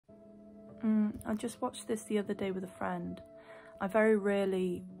I just watched this the other day with a friend. I very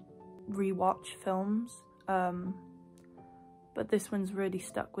rarely rewatch films, but this one's really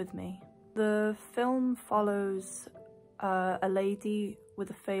stuck with me. The film follows a lady with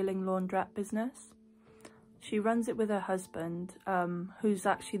a failing laundrette business. She runs it with her husband, who's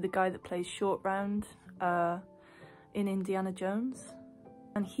actually the guy that plays Short Round in Indiana Jones.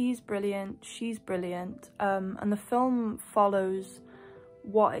 And he's brilliant, she's brilliant, and the film follows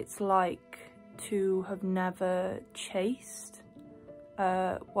what it's like to have never chased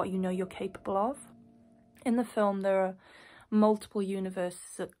what you know you're capable of. In the film there are multiple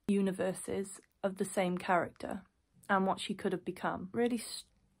universes of the same character and what she could have become. It really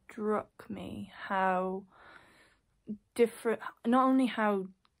struck me how different, not only how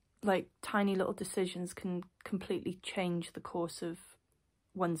like tiny little decisions can completely change the course of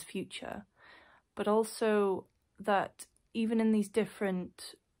one's future, but also that even in these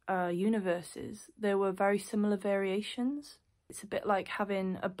different universes there were very similar variations. It's a bit like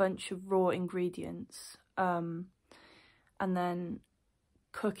having a bunch of raw ingredients and then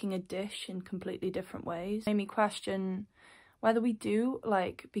cooking a dish in completely different ways. It made me question whether we do,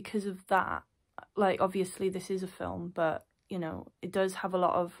 like, because of that, like, obviously this is a film, but, you know, it does have a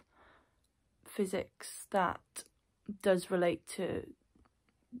lot of physics that does relate to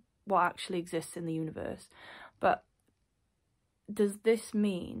what actually exists in the universe. But does this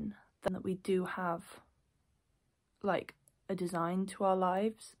mean that we do have, like, a design to our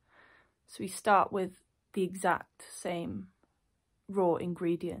lives? So we start with the exact same raw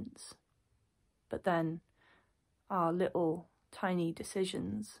ingredients, but then our little tiny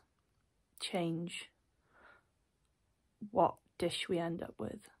decisions change what dish we end up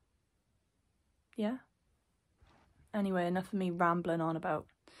with. Yeah? Anyway, enough of me rambling on about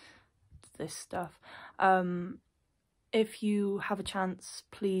this stuff. If you have a chance,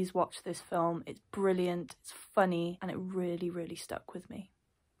 please watch this film. It's brilliant, it's funny, and it really, really stuck with me.